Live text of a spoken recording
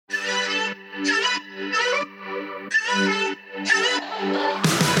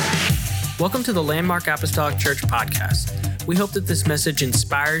Welcome to the Landmark Apostolic Church podcast. We hope that this message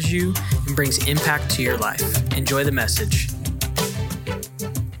inspires you and brings impact to your life. Enjoy the message.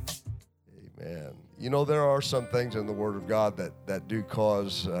 Amen. You know, there are some things in the Word of God that do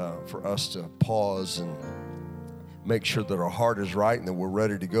cause for us to pause and make sure that our heart is right and that we're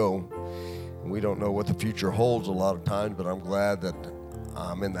ready to go. And we don't know what the future holds a lot of times, but I'm glad that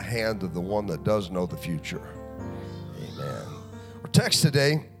I'm in the hand of the one that does know the future. Amen. Our text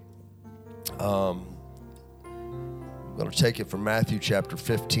today, I'm going to take it from Matthew chapter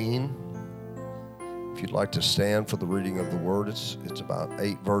 15. If you'd like to stand for the reading of the word, it's about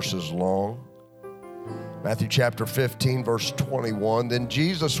 8 verses long. Matthew chapter 15, verse 21. Then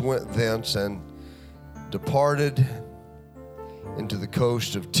Jesus went thence and departed into the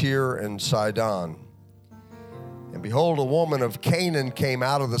coast of Tyre and Sidon. And behold, a woman of Canaan came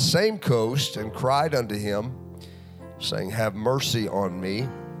out of the same coast and cried unto him, saying, Have mercy on me,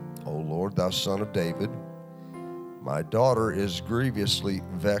 O Lord, thou son of David. My daughter is grievously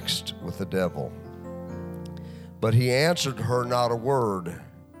vexed with the devil. But he answered her not a word.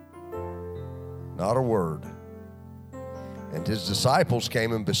 Not a word. And his disciples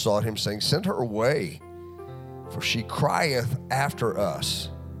came and besought him, saying, Send her away, for she crieth after us.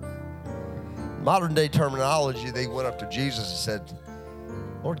 Modern day terminology, they went up to Jesus and said,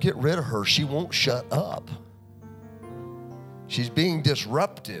 Lord, get rid of her. She won't shut up. She's being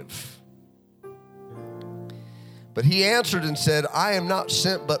disruptive. But he answered and said, I am not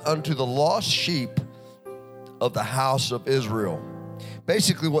sent but unto the lost sheep of the house of Israel.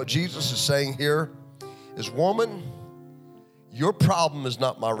 Basically what Jesus is saying here is, woman, your problem is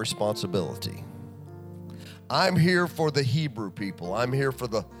not my responsibility. I'm here for the Hebrew people. I'm here for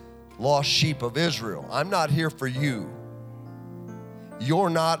the lost sheep of Israel. I'm not here for you. You're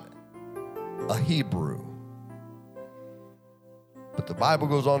not a Hebrew. But the Bible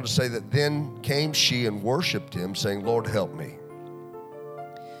goes on to say that then came she and worshiped him, saying, Lord, help me.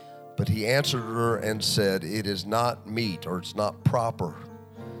 But he answered her and said, It is not meet, or it's not proper,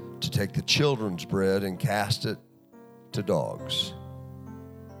 to take the children's bread and cast it to dogs.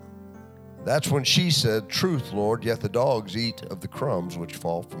 That's when she said, Truth, Lord, yet the dogs eat of the crumbs which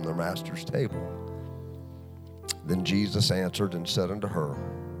fall from their master's table. Then Jesus answered and said unto her,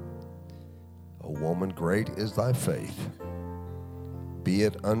 O woman, great is thy faith. Be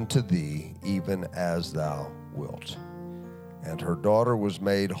it unto thee even as thou wilt. And her daughter was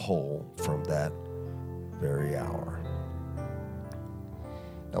made whole from that very hour.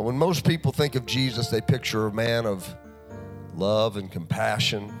 Now, when most people think of Jesus, they picture a man of love and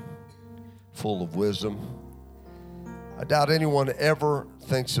compassion, full of wisdom. I doubt anyone ever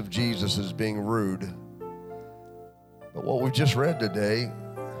thinks of Jesus as being rude. But what we just read today,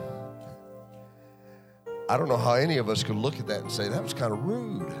 I don't know how any of us could look at that and say, that was kind of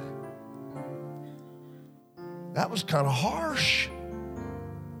rude. That was kind of harsh.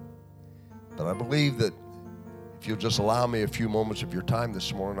 But I believe that if you'll just allow me a few moments of your time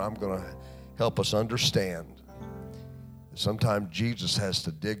this morning, I'm going to help us understand that sometimes Jesus has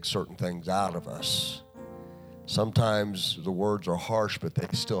to dig certain things out of us. Sometimes the words are harsh, but they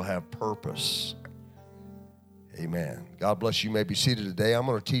still have purpose. Amen. God bless you. You may be seated today. I'm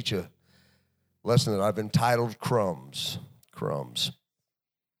going to teach a lesson that I've entitled Crumbs. Crumbs.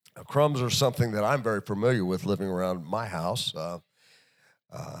 Now, crumbs are something that I'm very familiar with living around my house.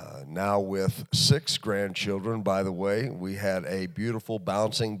 Now with 6 grandchildren, by the way. We had a beautiful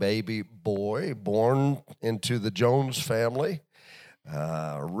bouncing baby boy born into the Jones family.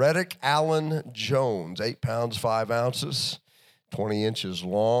 Reddick Allen Jones, 8 pounds, 5 ounces, 20 inches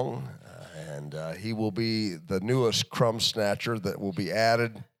long. And he will be the newest crumb snatcher that will be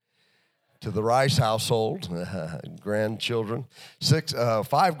added to the Rice household. Grandchildren,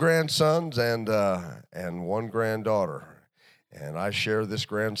 5 grandsons and 1 granddaughter. And I share this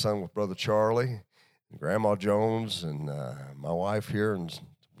grandson with Brother Charlie, and Grandma Jones, and my wife here, and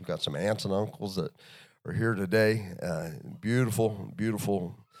we've got some aunts and uncles that are here today. Beautiful,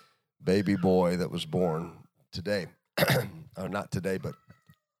 beautiful baby boy that was born today. Not today, but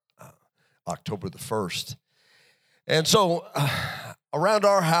October the 1st. And so around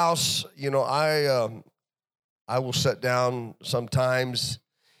our house, you know, I will sit down sometimes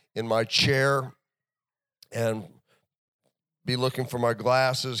in my chair and be looking for my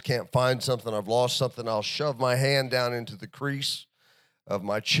glasses, can't find something, I've lost something. I'll shove my hand down into the crease of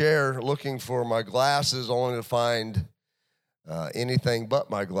my chair looking for my glasses, only to find anything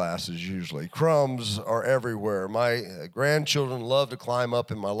but my glasses usually. Crumbs are everywhere. My grandchildren love to climb up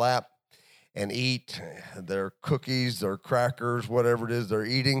in my lap and eat their cookies, their crackers, whatever it is they're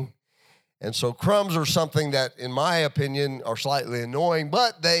eating. And so crumbs are something that, in my opinion, are slightly annoying,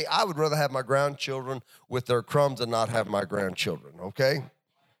 but I would rather have my grandchildren with their crumbs than not have my grandchildren, okay?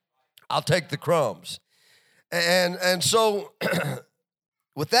 I'll take the crumbs. And so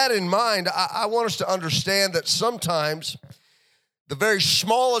with that in mind, I want us to understand that sometimes the very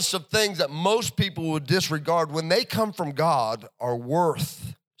smallest of things that most people would disregard when they come from God are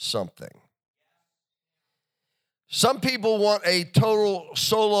worth something. Some people want a total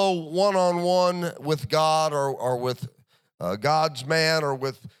solo one-on-one with God or with God's man or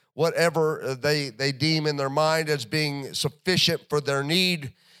with whatever they deem in their mind as being sufficient for their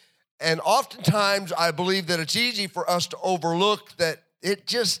need. And oftentimes, I believe that it's easy for us to overlook that it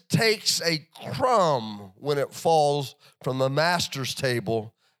just takes a crumb when it falls from the master's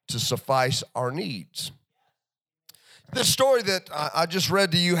table to suffice our needs. This story that I just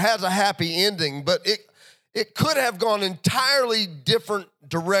read to you has a happy ending, but it could have gone entirely different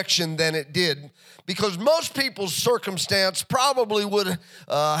direction than it did, because most people's circumstance probably would,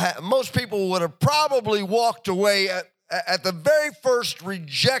 most people would have probably walked away at the very first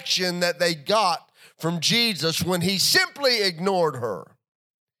rejection that they got from Jesus when he simply ignored her.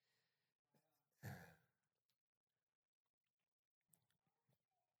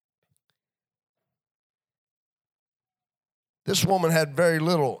 This woman had very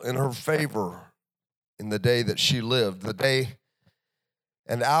little in her favor in the day that she lived. The day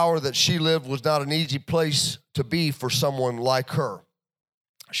and hour that she lived was not an easy place to be for someone like her.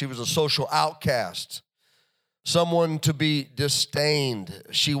 She was a social outcast, someone to be disdained.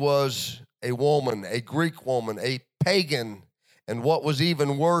 She was a woman, a Greek woman, a pagan, and what was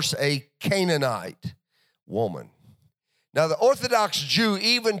even worse, a Canaanite woman. Now, the Orthodox Jew,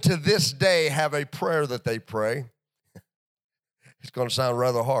 even to this day, have a prayer that they pray. It's going to sound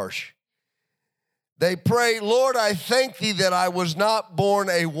rather harsh. They pray, Lord, I thank thee that I was not born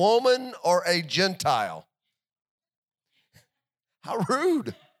a woman or a Gentile. How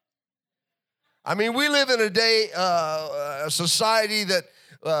rude. I mean, we live in a day, a society that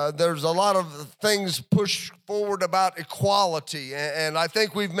there's a lot of things pushed forward about equality, and I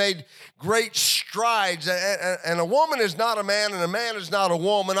think we've made great strides. And a woman is not a man, and a man is not a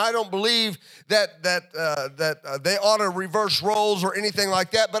woman. I don't believe that they ought to reverse roles or anything like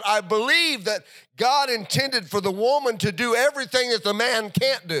that. But I believe that God intended for the woman to do everything that the man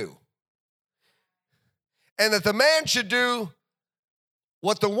can't do, and that the man should do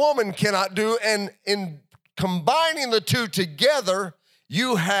what the woman cannot do. And in combining the two together,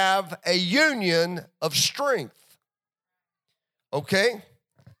 you have a union of strength, okay?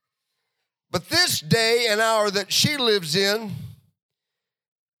 But this day and hour that she lives in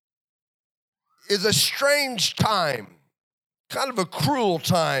is a strange time, kind of a cruel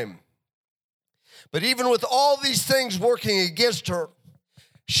time. But even with all these things working against her,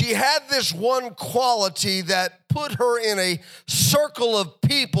 she had this one quality that put her in a circle of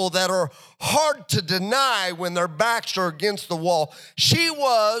people that are hard to deny when their backs are against the wall. She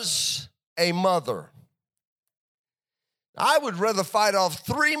was a mother. I would rather fight off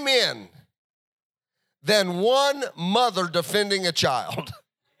 3 men than one mother defending a child.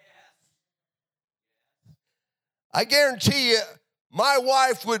 I guarantee you, my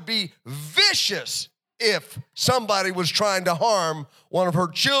wife would be vicious if somebody was trying to harm one of her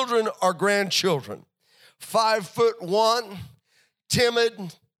children or grandchildren. 5'1",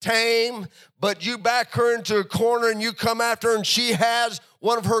 timid, tame, but you back her into a corner and you come after her and she has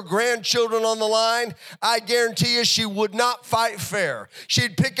one of her grandchildren on the line, I guarantee you she would not fight fair.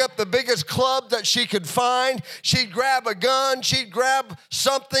 She'd pick up the biggest club that she could find. She'd grab a gun. She'd grab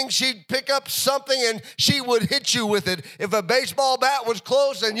something. She'd pick up something and she would hit you with it. If a baseball bat was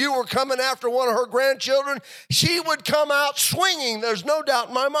close and you were coming after one of her grandchildren, she would come out swinging. There's no doubt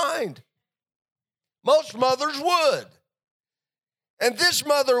in my mind. Most mothers would. And this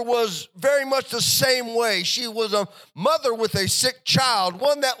mother was very much the same way. She was a mother with a sick child,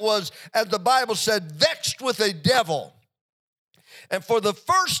 one that was, as the Bible said, vexed with a devil. And for the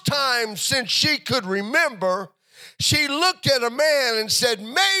first time since she could remember, she looked at a man and said,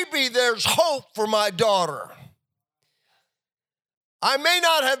 maybe there's hope for my daughter. I may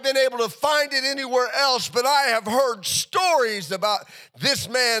not have been able to find it anywhere else, but I have heard stories about this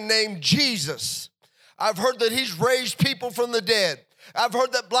man named Jesus. I've heard that he's raised people from the dead. I've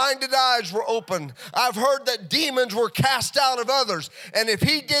heard that blinded eyes were opened. I've heard that demons were cast out of others. And if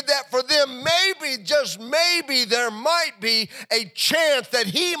he did that for them, maybe, just maybe, there might be a chance that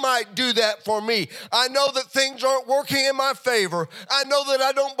he might do that for me. I know that things aren't working in my favor. I know that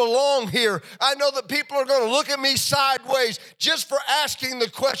I don't belong here. I know that people are going to look at me sideways just for asking the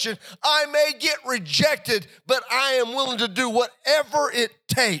question. I may get rejected, but I am willing to do whatever it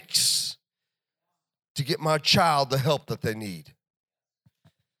takes to get my child the help that they need.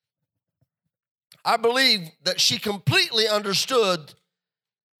 I believe that she completely understood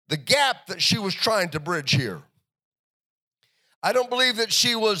the gap that she was trying to bridge here. I don't believe that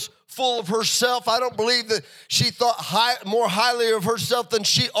she was full of herself. I don't believe that she thought more highly of herself than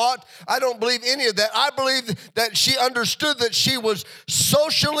she ought. I don't believe any of that. I believe that she understood that she was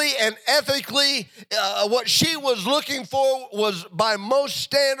socially and ethically, what she was looking for was by most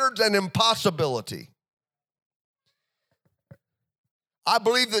standards an impossibility. I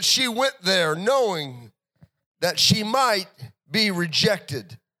believe that she went there knowing that she might be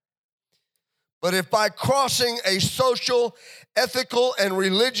rejected. But if by crossing a social, ethical, and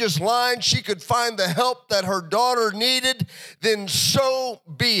religious line she could find the help that her daughter needed, then so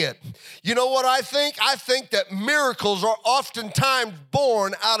be it. You know what I think? I think that miracles are oftentimes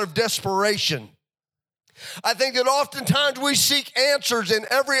born out of desperation. I think that oftentimes we seek answers in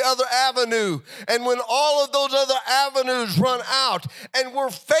every other avenue, and when all of those other avenues run out and we're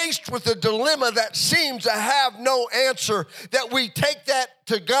faced with a dilemma that seems to have no answer, that we take that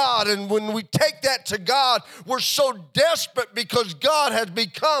to God, and when we take that to God, we're so desperate because God has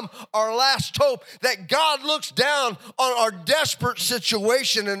become our last hope that God looks down on our desperate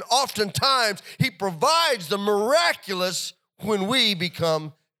situation, and oftentimes He provides the miraculous when we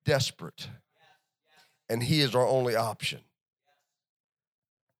become desperate. And He is our only option.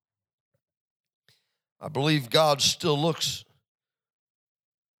 I believe God still looks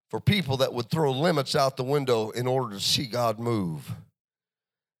for people that would throw limits out the window in order to see God move.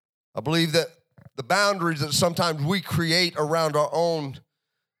 I believe that the boundaries that sometimes we create around our own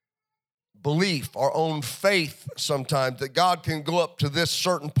belief, our own faith sometimes, that God can go up to this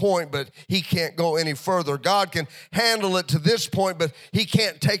certain point, but He can't go any further. God can handle it to this point, but He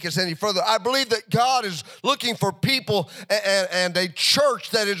can't take us any further. I believe that God is looking for people and a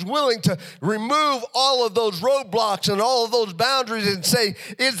church that is willing to remove all of those roadblocks and all of those boundaries and say,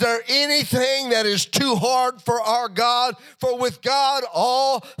 is there anything that is too hard for our God? For with God,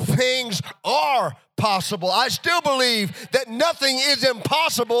 all things are possible. I still believe that nothing is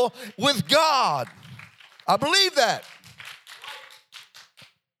impossible with God. I believe that.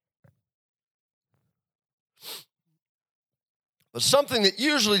 But something that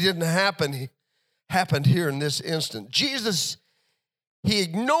usually didn't happen happened here in this instant. Jesus, He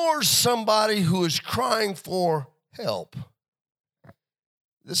ignores somebody who is crying for help.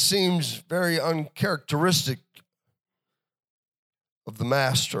 This seems very uncharacteristic of the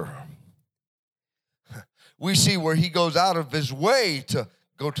Master. We see where He goes out of His way to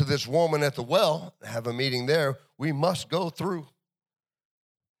go to this woman at the well, have a meeting there. We must go through.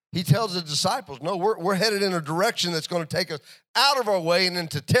 He tells the disciples, no, we're headed in a direction that's going to take us out of our way and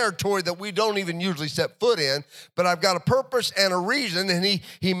into territory that we don't even usually set foot in, but I've got a purpose and a reason, and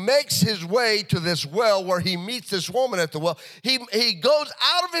he makes His way to this well where He meets this woman at the well. He goes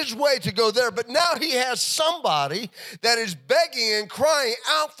out of His way to go there, but now He has somebody that is begging and crying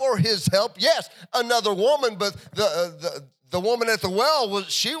out for His help. Yes, another woman, but the woman at the well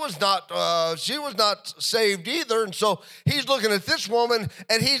she was not saved either, and so He's looking at this woman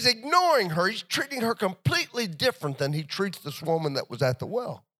and He's ignoring her. He's treating her completely different than He treats this woman that was at the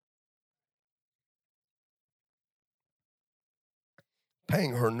well.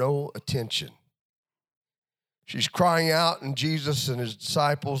 Paying her no attention. She's crying out, and Jesus and His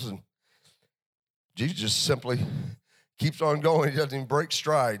disciples, and Jesus simply keeps on going. He doesn't even break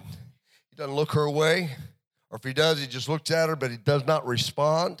stride. He doesn't look her way. Or if He does, He just looks at her, but He does not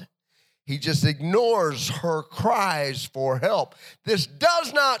respond. He just ignores her cries for help. This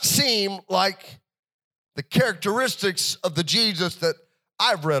does not seem like the characteristics of the Jesus that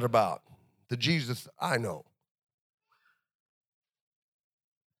I've read about, the Jesus I know.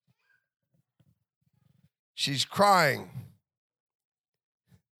 She's crying,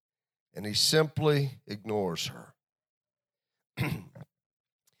 and He simply ignores her.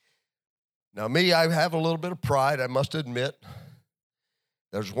 Now, me, I have a little bit of pride, I must admit.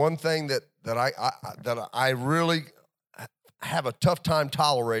 There's one thing that I really have a tough time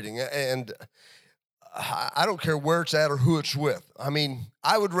tolerating, and I don't care where it's at or who it's with. I mean,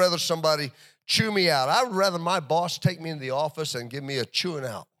 I would rather somebody chew me out. I would rather my boss take me into the office and give me a chewing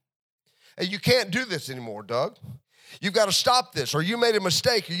out. Hey, you can't do this anymore, Doug. You've got to stop this, or you made a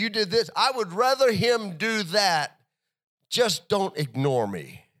mistake, or you did this. I would rather him do that. Just don't ignore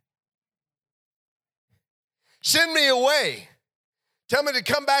me. Send me away. Tell me to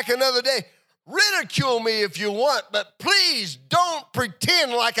come back another day. Ridicule me if you want, but please don't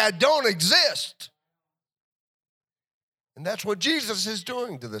pretend like I don't exist. And that's what Jesus is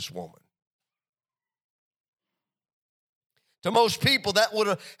doing to this woman. To most people, that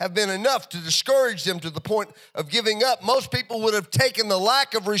would have been enough to discourage them to the point of giving up. Most people would have taken the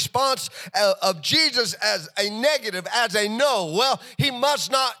lack of response of Jesus as a negative, as a no. Well, he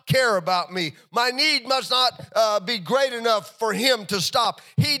must not care about me. My need must not be great enough for him to stop.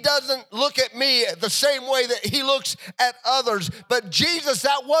 He doesn't look at me the same way that he looks at others. But Jesus,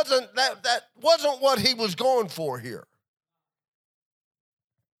 that wasn't what he was going for here.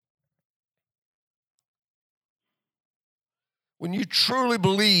 When you truly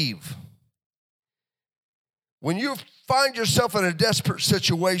believe, when you find yourself in a desperate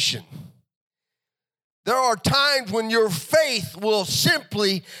situation, there are times when your faith will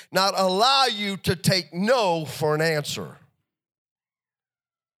simply not allow you to take no for an answer.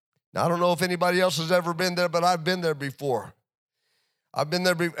 Now, I don't know if anybody else has ever been there, but I've been there before. I've been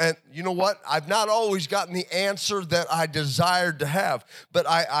there, and you know what? I've not always gotten the answer that I desired to have, but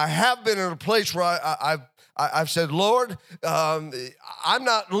I have been in a place where I've said, Lord, I'm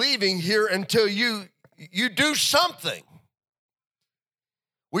not leaving here until you do something.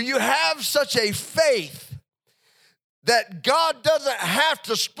 Where you have such a faith that God doesn't have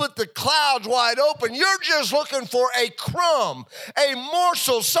to split the clouds wide open. You're just looking for a crumb, a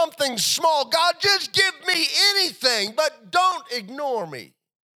morsel, something small. God, just give me anything, but don't ignore me.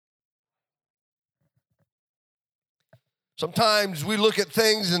 Sometimes we look at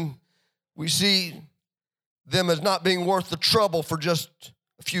things and we see them as not being worth the trouble for just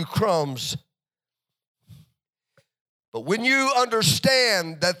a few crumbs. But when you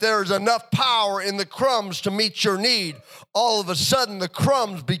understand that there's enough power in the crumbs to meet your need, all of a sudden the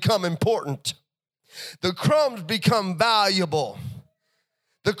crumbs become important. The crumbs become valuable.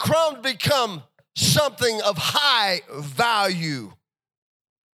 The crumbs become something of high value.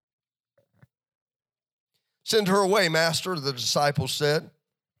 Send her away, Master, the disciples said.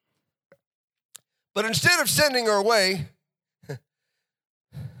 But instead of sending her away,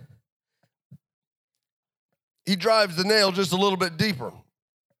 he drives the nail just a little bit deeper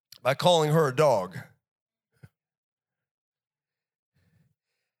by calling her a dog.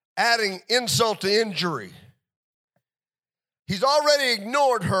 Adding insult to injury. He's already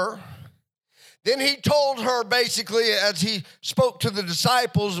ignored her. Then he told her basically as he spoke to the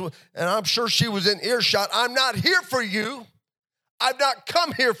disciples, and I'm sure she was in earshot, I'm not here for you. I've not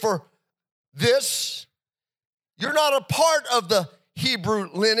come here for this. You're not a part of the Hebrew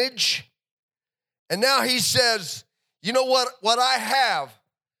lineage. And now he says, you know what I have,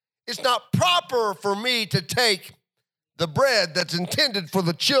 it's not proper for me to take the bread that's intended for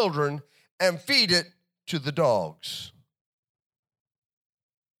the children and feed it to the dogs.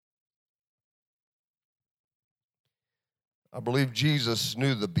 I believe Jesus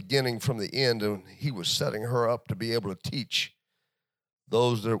knew the beginning from the end, and he was setting her up to be able to teach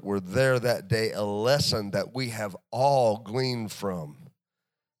those that were there that day a lesson that we have all gleaned from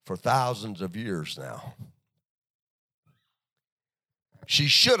for thousands of years now. She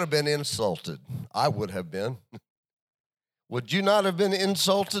should have been insulted. I would have been. Would you not have been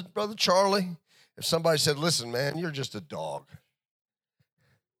insulted, Brother Charlie, if somebody said, listen, man, you're just a dog.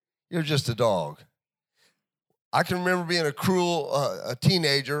 You're just a dog. I can remember being a cruel a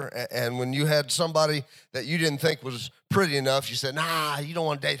teenager, and when you had somebody that you didn't think was pretty enough, you said, nah, you don't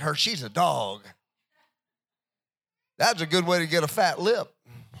want to date her. She's a dog. That's a good way to get a fat lip.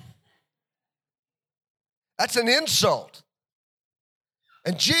 That's an insult.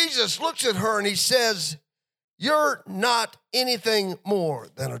 And Jesus looks at her and he says, you're not anything more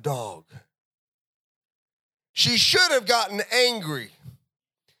than a dog. She should have gotten angry.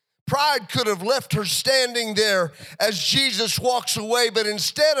 Pride could have left her standing there as Jesus walks away, but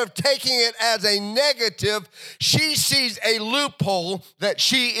instead of taking it as a negative, she sees a loophole that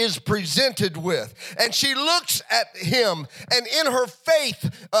she is presented with. And she looks at him, and in her faith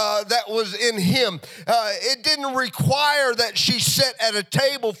that was in him, it didn't require that she sit at a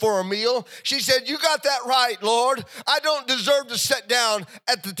table for a meal. She said, you got that right, Lord. I don't deserve to sit down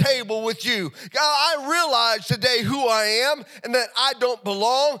at the table with you. God, I realize today who I am and that I don't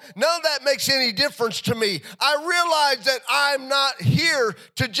belong. None of that makes any difference to me. I realize that I'm not here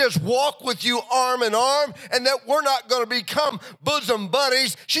to just walk with you arm in arm and that we're not going to become bosom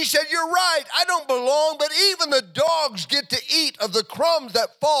buddies. She said, you're right, I don't belong, but even the dogs get to eat of the crumbs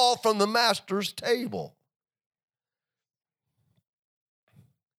that fall from the master's table.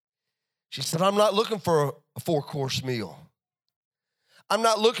 She said, I'm not looking for a 4-course meal. I'm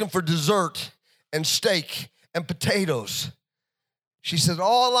not looking for dessert and steak and potatoes. She said,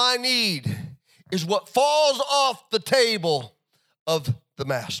 all I need is what falls off the table of the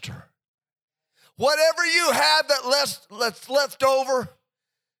master. Whatever you have that's left over,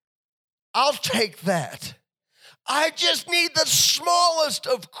 I'll take that. I just need the smallest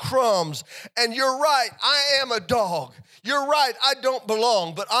of crumbs. And you're right, I am a dog. You're right, I don't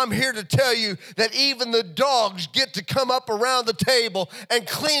belong. But I'm here to tell you that even the dogs get to come up around the table and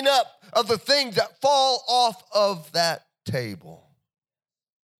clean up of the things that fall off of that table.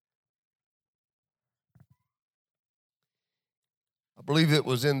 I believe it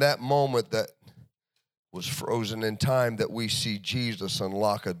was in that moment that was frozen in time that we see Jesus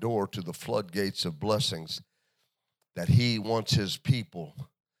unlock a door to the floodgates of blessings that he wants his people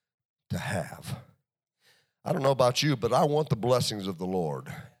to have. I don't know about you, but I want the blessings of the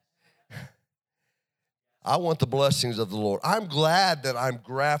Lord. I want the blessings of the Lord. I'm glad that I'm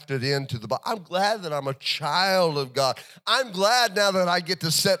grafted into the body. I'm glad that I'm a child of God. I'm glad now that I get to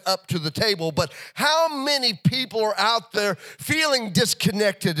set up to the table. But how many people are out there feeling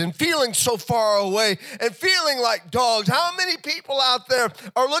disconnected and feeling so far away and feeling like dogs? How many people out there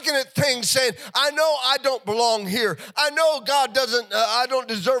are looking at things saying, I know I don't belong here. I know God doesn't, I don't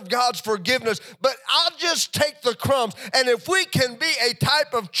deserve God's forgiveness, but I'll just take the crumbs. And if we can be a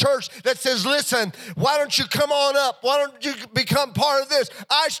type of church that says, listen, why don't you come on up? Why don't you become part of this?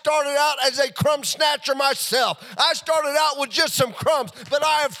 I started out as a crumb snatcher myself. I started out with just some crumbs, but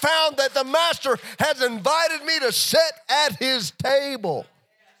I have found that the master has invited me to sit at his table.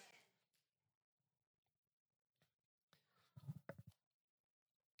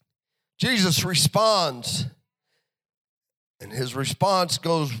 Jesus responds, and his response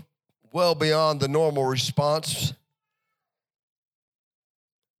goes well beyond the normal response.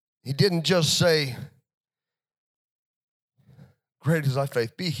 He didn't just say, great is thy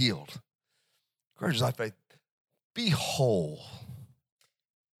faith, be healed. Great is thy faith, be whole.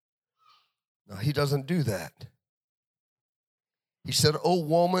 No, he doesn't do that. He said, oh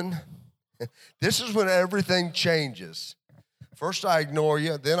woman, this is when everything changes. First I ignore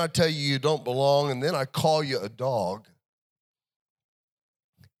you, then I tell you you don't belong, and then I call you a dog.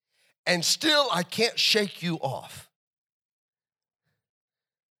 And still I can't shake you off.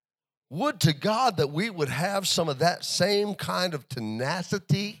 Would to God that we would have some of that same kind of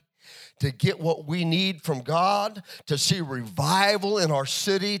tenacity to get what we need from God, to see revival in our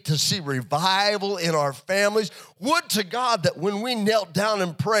city, to see revival in our families. Would to God that when we knelt down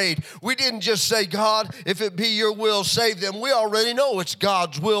and prayed, we didn't just say, God, if it be your will, save them. We already know it's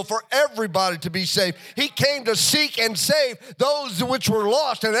God's will for everybody to be saved. He came to seek and save those which were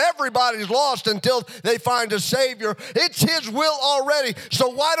lost, and everybody's lost until they find a Savior. It's his will already. So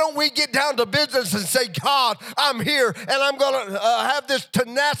why don't we get down to business and say, God, I'm here, and I'm going to have this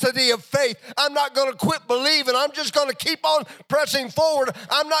tenacity of faith. I'm not going to quit believing. I'm just going to keep on pressing forward.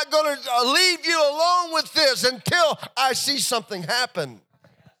 I'm not going to leave you alone with this until I see something happen.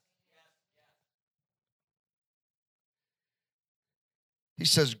 He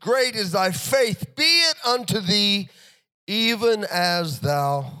says, great is thy faith, be it unto thee even as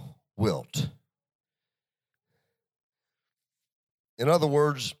thou wilt. In other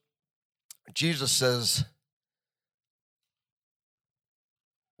words, Jesus says,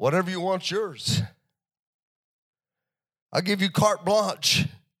 whatever you want's yours. I'll give you carte blanche.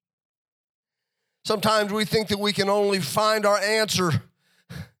 Sometimes we think that we can only find our answer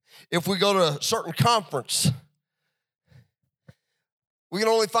if we go to a certain conference. We can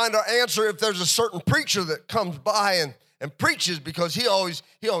only find our answer if there's a certain preacher that comes by and preaches, because he always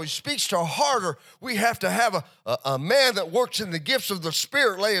speaks to our heart. Or we have to have a man that works in the gifts of the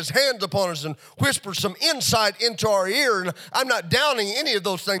Spirit lay his hands upon us and whisper some insight into our ear. And I'm not downing any of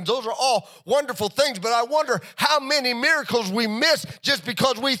those things. Those are all wonderful things. But I wonder how many miracles we miss just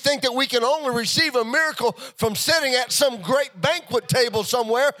because we think that we can only receive a miracle from sitting at some great banquet table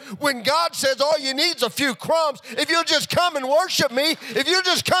somewhere, when God says all you need is a few crumbs. If you'll just come and worship me, if you'll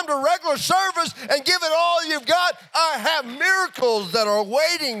just come to regular service and give it all you've got, I have miracles that are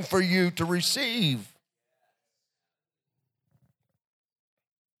waiting for you to receive.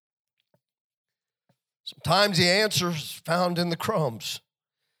 Sometimes the answer is found in the crumbs.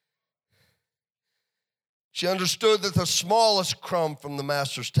 She understood that the smallest crumb from the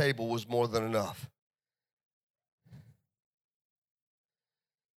master's table was more than enough.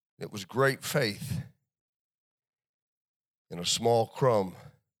 It was great faith in a small crumb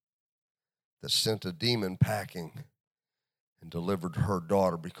that sent a demon packing and delivered her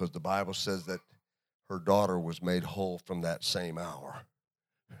daughter, because the Bible says that her daughter was made whole from that same hour.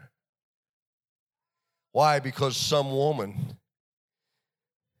 Why? Because some woman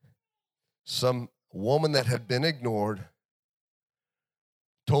that had been ignored,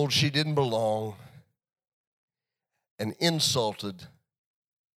 told she didn't belong, and insulted,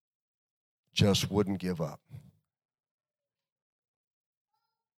 just wouldn't give up.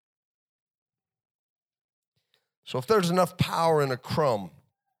 So if there's enough power in a crumb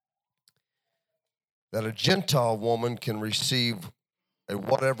that a Gentile woman can receive a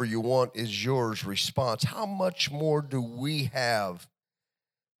whatever you want is yours response, how much more do we have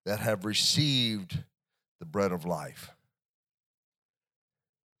that have received the bread of life,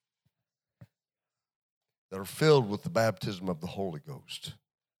 that are filled with the baptism of the Holy Ghost,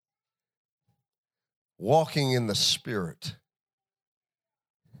 walking in the Spirit?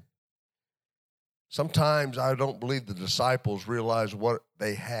 Sometimes I don't believe the disciples realized what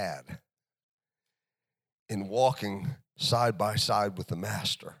they had in walking side by side with the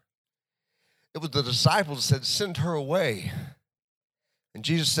Master. It was the disciples that said, send her away. And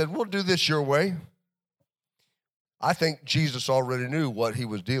Jesus said, we'll do this your way. I think Jesus already knew what he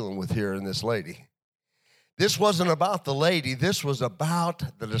was dealing with here in this lady. This wasn't about the lady. This was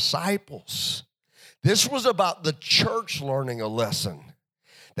about the disciples. This was about the church learning a lesson.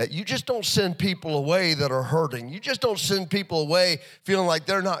 That you just don't send people away that are hurting. You just don't send people away feeling like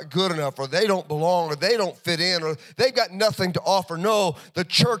they're not good enough or they don't belong or they don't fit in or they've got nothing to offer. No, the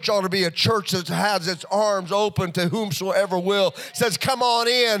church ought to be a church that has its arms open to whomsoever will. Says, come on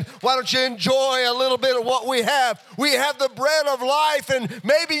in. Why don't you enjoy a little bit of what we have? We have the bread of life, and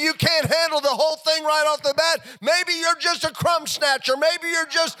maybe you can't handle the whole thing right off the bat. Maybe you're just a crumb snatcher. Maybe you're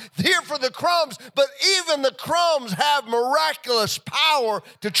just here for the crumbs. But even the crumbs have miraculous power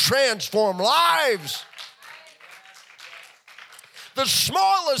to transform lives. The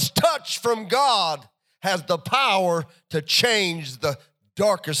smallest touch from God has the power to change the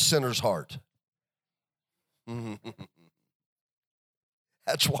darkest sinner's heart.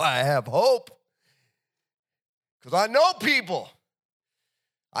 That's why I have hope. Because I know people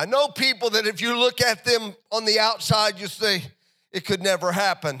that if you look at them on the outside, you say, it could never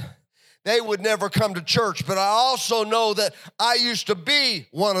happen. They would never come to church. But I also know that I used to be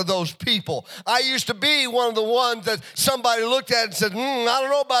one of those people. I used to be one of the ones that somebody looked at and said, I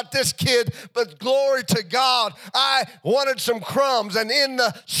don't know about this kid, but glory to God. I wanted some crumbs, and in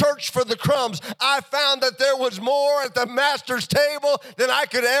the search for the crumbs, I found that there was more at the Master's table than I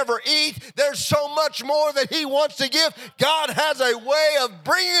could ever eat. There's so much more that he wants to give. God has a way of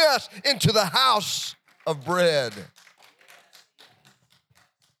bringing us into the house of bread.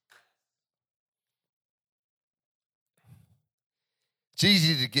 It's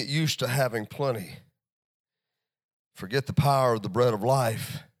easy to get used to having plenty. Forget the power of the bread of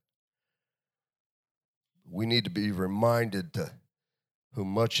life. We need to be reminded to whom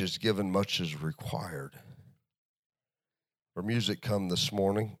much is given, much is required. Our music come this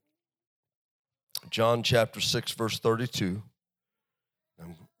morning. John chapter 6, verse 32.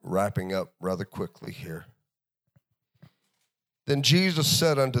 I'm wrapping up rather quickly here. Then Jesus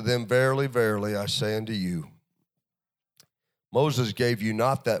said unto them, verily, verily, I say unto you, Moses gave you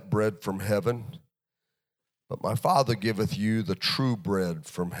not that bread from heaven, but my Father giveth you the true bread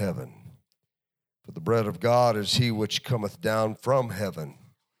from heaven. For the bread of God is he which cometh down from heaven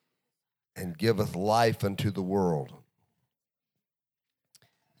and giveth life unto the world.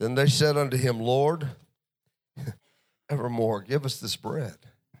 Then they said unto him, Lord, evermore give us this bread.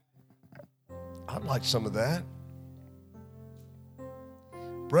 I'd like some of that.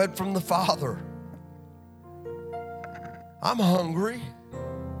 Bread from the Father. I'm hungry.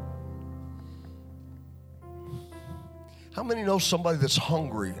 How many know somebody that's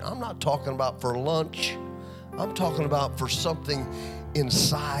hungry? I'm not talking about for lunch. I'm talking about for something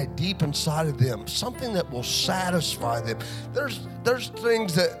inside, deep inside of them, something that will satisfy them. There's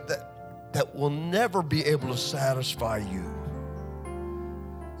things that will never be able to satisfy you.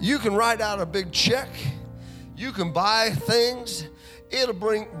 You can write out a big check. You can buy things. It'll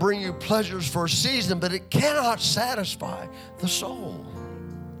bring you pleasures for a season, but it cannot satisfy the soul.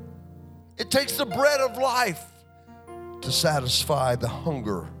 It takes the bread of life to satisfy the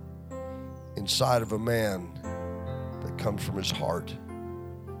hunger inside of a man that comes from his heart.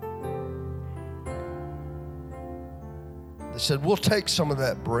 They said, we'll take some of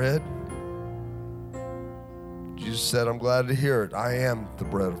that bread. Jesus said, I'm glad to hear it. I am the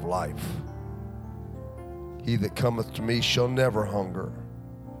bread of life. He that cometh to me shall never hunger,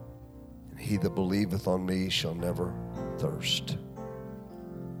 and he that believeth on me shall never thirst.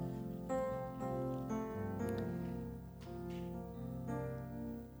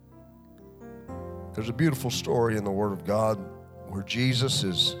 There's a beautiful story in the Word of God where Jesus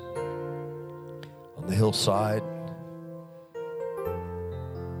is on the hillside.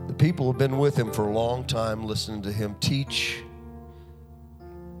 The people have been with him for a long time, listening to him teach.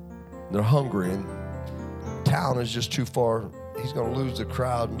 They're hungry, and town is just too far. He's going to lose the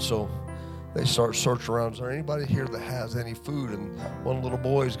crowd, and so they start searching around. Is there anybody here that has any food? And one little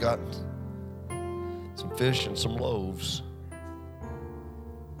boy's got some fish and some loaves.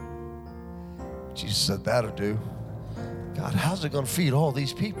 Jesus said, that'll do. God, how's it going to feed all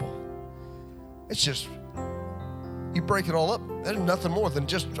these people? It's just, you break it all up, there's nothing more than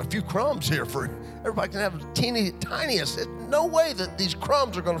just a few crumbs here for everybody can have the tiniest. There's no way that these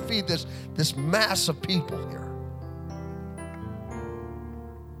crumbs are going to feed this mass of people here.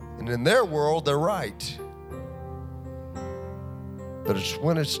 And in their world, they're right. But it's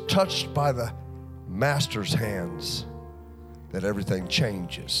when it's touched by the master's hands that everything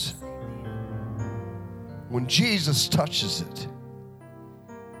changes. When Jesus touches it,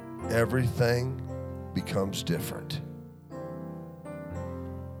 everything becomes different.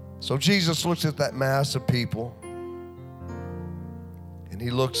 So Jesus looks at that mass of people, and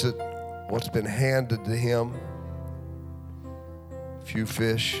he looks at what's been handed to him. A few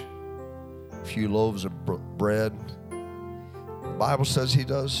fish, a few loaves of bread. The Bible says he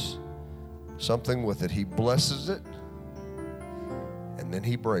does something with it. He blesses it, and then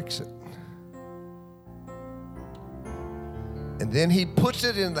he breaks it. And then he puts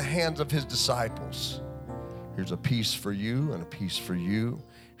it in the hands of his disciples. Here's a piece for you and a piece for you.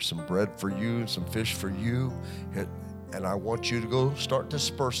 Here's some bread for you and some fish for you. And I want you to go start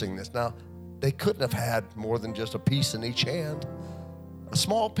dispersing this. Now, they couldn't have had more than just a piece in each hand. A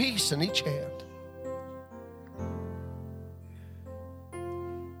small piece in each hand.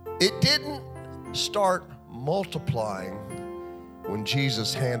 It didn't start multiplying when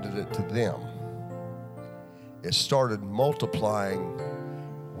Jesus handed it to them. It started multiplying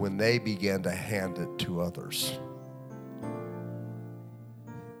when they began to hand it to others.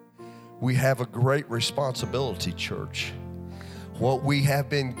 We have a great responsibility, church. What we have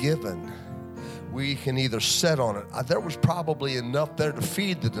been given, we can either set on it. There was probably enough there to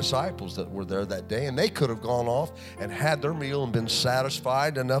feed the disciples that were there that day, and they could have gone off and had their meal and been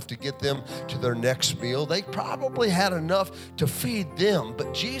satisfied enough to get them to their next meal. They probably had enough to feed them,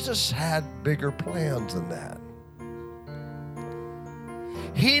 but Jesus had bigger plans than that.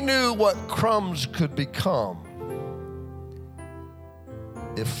 He knew what crumbs could become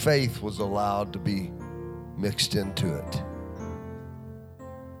if faith was allowed to be mixed into it.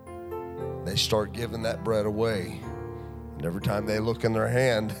 They start giving that bread away. And every time they look in their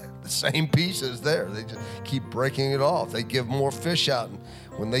hand, the same piece is there. They just keep breaking it off. They give more fish out. And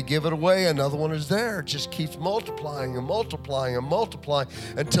when they give it away, another one is there. It just keeps multiplying and multiplying and multiplying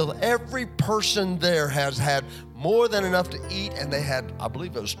until every person there has had more than enough to eat. And they had, I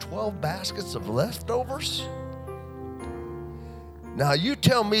believe it was 12 baskets of leftovers. Now you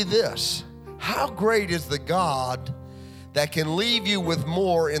tell me this. How great is the God that can leave you with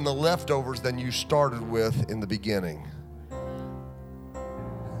more in the leftovers than you started with in the beginning?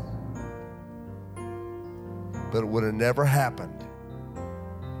 But it would have never happened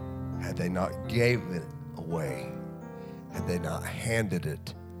had they not gave it away, had they not handed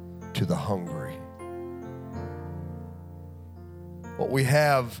it to the hungry. What we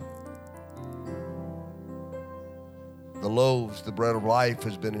have, the loaves, the bread of life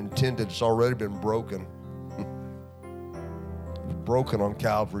has been intended, it's already been broken. Broken on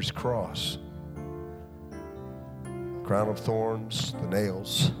Calvary's cross. Crown of thorns, the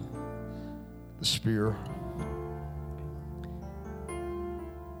nails, the spear.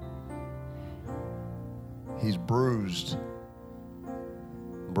 He's bruised,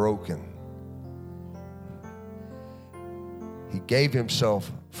 broken. He gave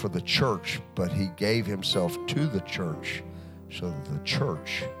himself for the church, but he gave himself to the church so that the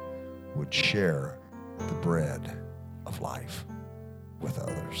church would share the bread of life with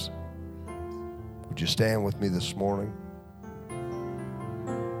others. Would you stand with me this morning?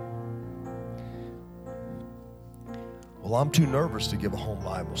 Well, I'm too nervous to give a home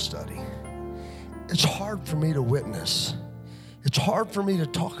Bible study. It's hard for me to witness. It's hard for me to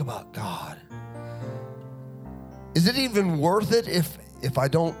talk about God. Is it even worth it if I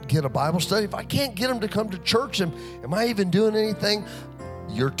don't get a Bible study? If I can't get them to come to church, am I even doing anything?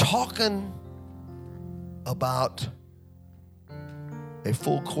 You're talking about a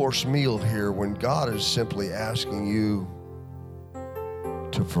full course meal here when God is simply asking you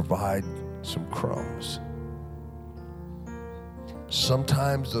to provide some crumbs.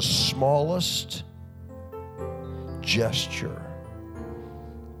 Sometimes the smallest gesture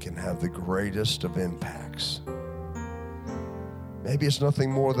can have the greatest of impacts. Maybe it's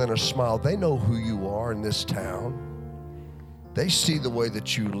nothing more than a smile. They know who you are in this town. They see the way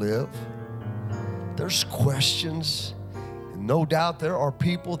that you live. There's questions. No doubt there are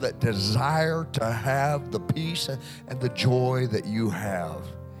people that desire to have the peace and the joy that you have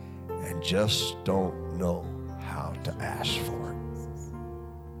and just don't know how to ask for it.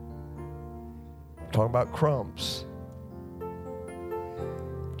 I'm talking about crumbs.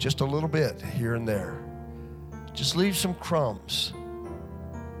 Just a little bit here and there. Just leave some crumbs.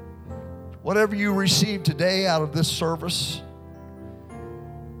 Whatever you receive today out of this service,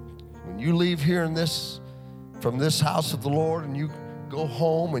 when you leave here from this house of the Lord and you go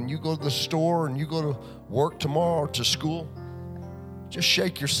home and you go to the store and you go to work tomorrow or to school, just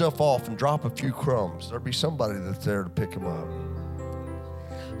shake yourself off and drop a few crumbs. There'll be somebody that's there to pick them up.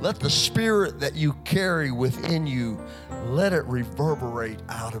 Let the spirit that you carry within you, let it reverberate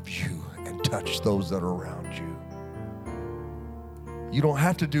out of you and touch those that are around you. You don't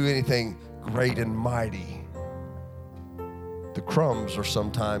have to do anything great and mighty. The crumbs are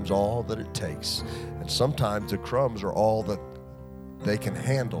sometimes all that it takes. And sometimes the crumbs are all that they can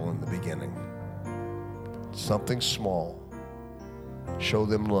handle in the beginning. Something small. Show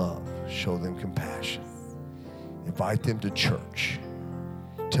them love. Show them compassion. Invite them to church.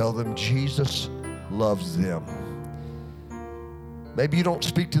 Tell them Jesus loves them. Maybe you don't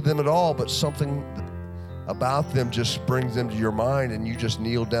speak to them at all, but something about them just brings them to your mind, and you just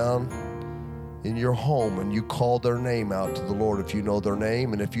kneel down in your home and you call their name out to the Lord if you know their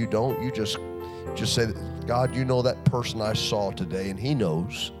name. And if you don't, you just say, God, you know that person I saw today, and he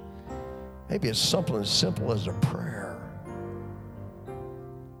knows. Maybe it's something as simple as a prayer.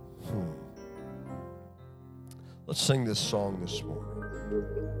 Let's sing this song this morning.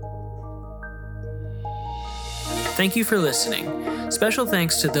 Thank you for listening. Special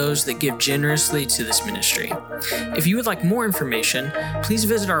thanks to those that give generously to this ministry. If you would like more information, please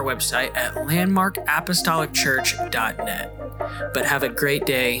visit our website at landmarkapostolicchurch.net. But have a great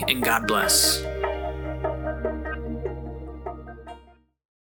day and God bless.